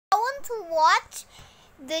to watch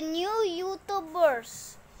the new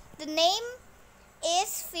YouTubers. The name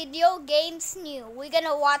is Video Games New. We're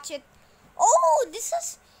gonna watch it. Oh, this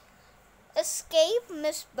is Escape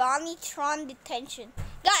Miss Bonnie Tron Detention.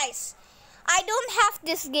 Guys, I don't have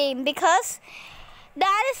this game because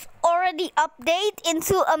that is already updated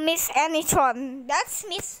into a Miss Annie Tron. That's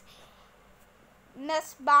Miss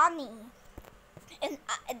Bonnie.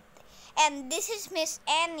 And this is Miss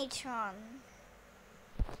Annie Tron.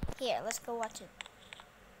 Here, let's go watch it.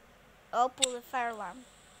 Oh, pull the fire alarm.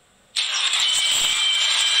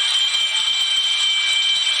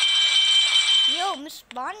 Yo, Miss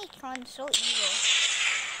Bonnie Tron so evil.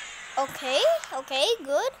 Okay,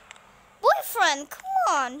 good. Boyfriend, come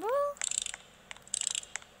on, bro.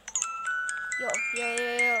 Yo.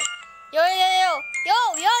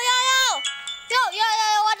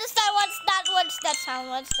 What's that sound?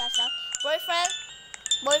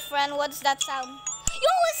 Boyfriend, what's that sound?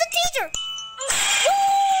 Yo, it's the teacher! Yo,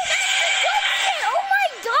 that's the oh my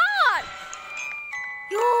god!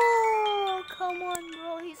 Yo, come on,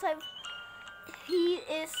 bro.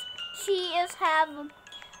 She is having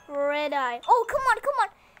red eye. Oh, come on.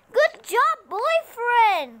 Good job,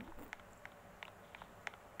 boyfriend.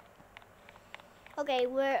 Okay,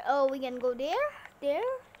 we can go there.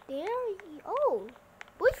 Oh,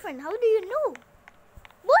 boyfriend, how do you know?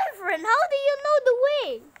 Boyfriend, how do you know the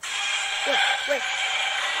way? Wait.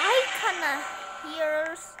 I kinda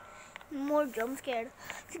hear more jump scared.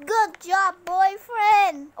 Good job,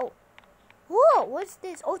 boyfriend. Oh, whoa, what's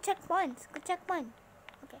this? Oh, checkpoints. Good checkpoint.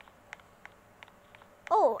 Okay.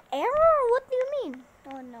 Oh, error? What do you mean?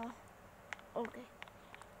 Oh no. Okay.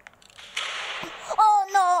 Oh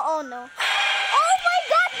no. Oh my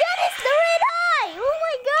god, that is the red eye! Oh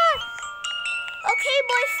my god! Okay,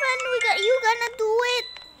 boyfriend, you gonna do it.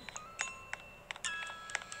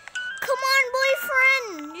 Come on,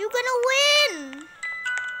 boyfriend, you gonna win.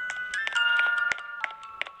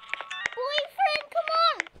 Boyfriend, come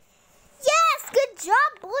on. Yes, good job,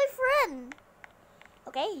 boyfriend.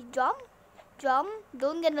 Okay, jump.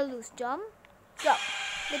 Don't gonna lose. Jump.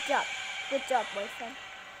 Good job, boyfriend.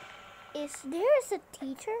 Is there a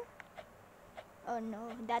teacher? Oh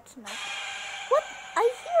no, that's not. What? I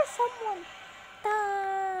hear someone.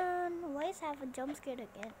 Why is I have a jump scare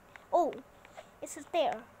again? Oh, it's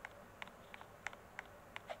there.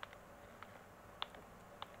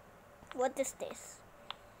 What is this?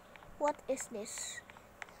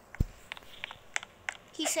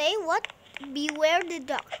 He say what? Beware the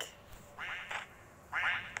duck.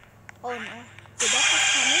 Oh no, the duck is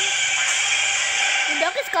coming. The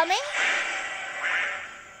duck is coming.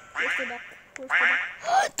 Where's the duck? There's the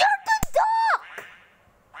duck!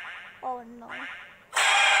 Oh no. Yo!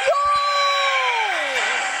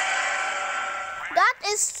 That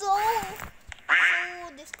is so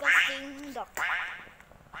disgusting duck.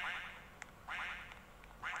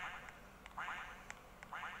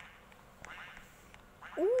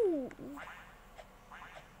 Ooh.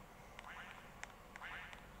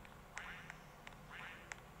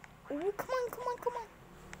 Ooh, come on.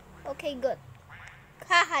 Okay, good.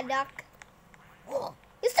 Haha, duck. Oh,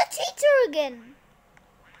 it's the teacher again.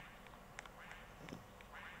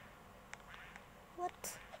 What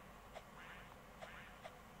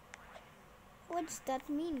does that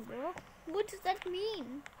mean, bro? What does that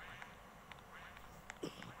mean?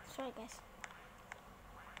 Sorry, guys.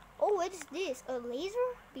 Oh, what is this? A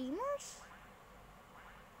laser? Beamers?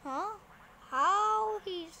 Huh? How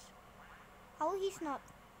he's not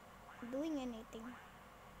doing anything?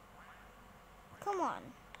 Come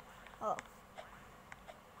on. Oh.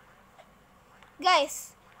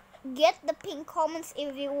 Guys, get the pink comments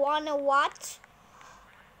if you wanna watch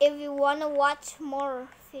more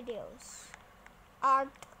videos.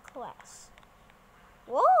 Art class.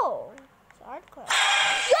 Whoa, it's art class.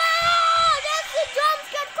 Yeah, that's the jump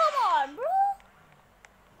scare. Come on, bro.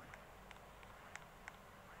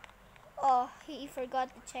 Oh, he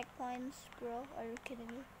forgot the checkpoints, bro. Are you kidding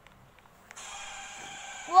me?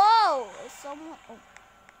 Whoa, someone. Oh.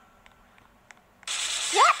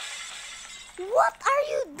 What are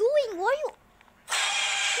you doing? What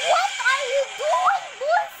are you doing,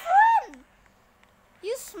 boyfriend?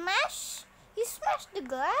 You smashed the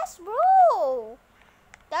glass, bro.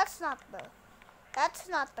 That's not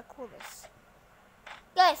the coolest.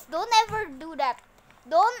 Guys, don't ever do that.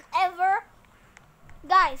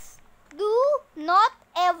 Guys, do not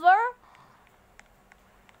ever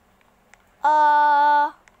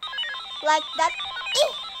like that.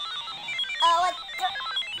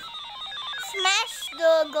 Smash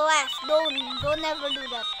the glass. Don't ever do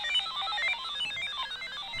that.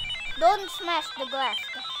 Don't smash the glass.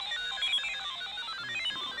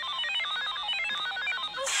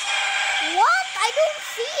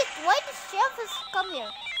 Why the chef has come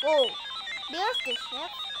here? Whoa, there's the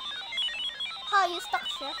chef. How you stuck,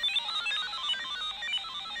 chef?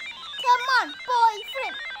 Come on,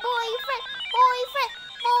 boyfriend, boyfriend, boyfriend,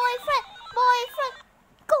 boyfriend, boyfriend.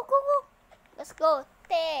 Go, go, go. Let's go.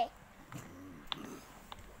 There.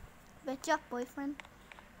 Good job, boyfriend.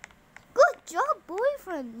 Good job,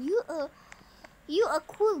 boyfriend. You a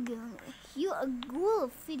cool game. You a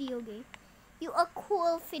cool video game. You a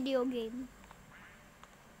cool video game.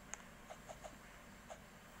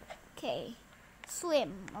 Okay.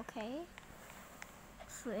 Swim, okay.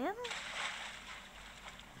 Swim.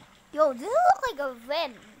 Yo, this looks like a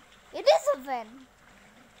vent. It is a vent.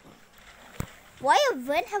 Why a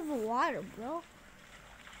vent have a water, bro?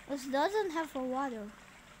 This doesn't have a water.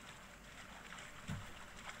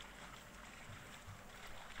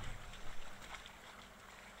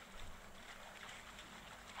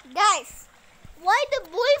 Guys, why the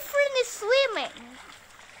boyfriend is swimming?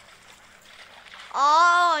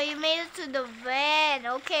 Oh, he made it to the van.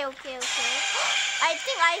 Okay, okay, okay. I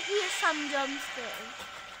think I hear some jump scares.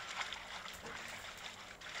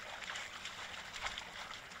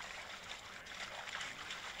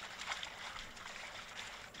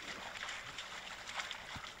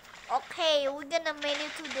 Okay, we're gonna make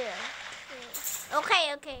it to there.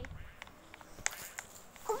 Okay, okay.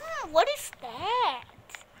 What is that?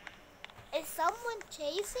 Is someone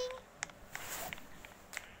chasing?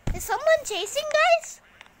 Is someone chasing, guys?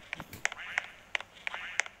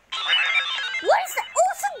 What is that? Oh,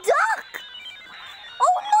 it's a duck!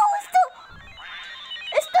 Oh no,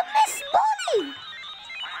 it's the Miss Bunny!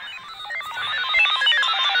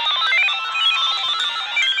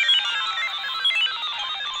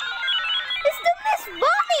 It's the Miss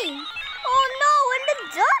Bunny! Oh no, and the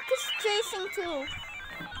duck is chasing too.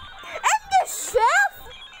 And the chef!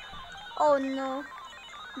 Oh no.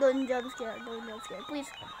 Don't jump scare, please.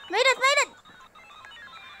 Made it!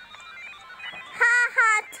 Haha,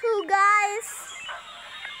 two guys.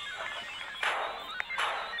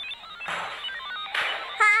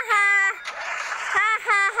 Haha.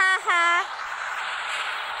 Ha.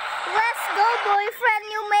 Let's go, boyfriend,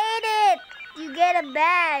 you made it. You get a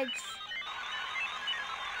badge.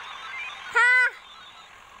 Ha.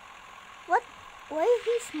 What? Why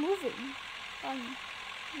he's moving?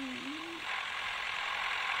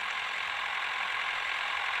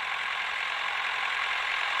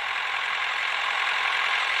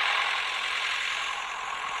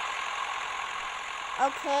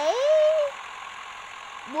 Okay.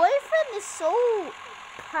 Boyfriend is so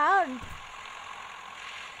proud.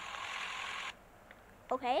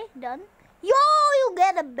 Okay, done. Yo, you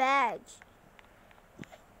get a badge.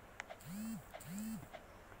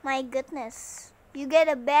 My goodness. You get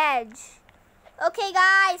a badge. Okay,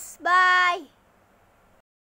 guys. Bye.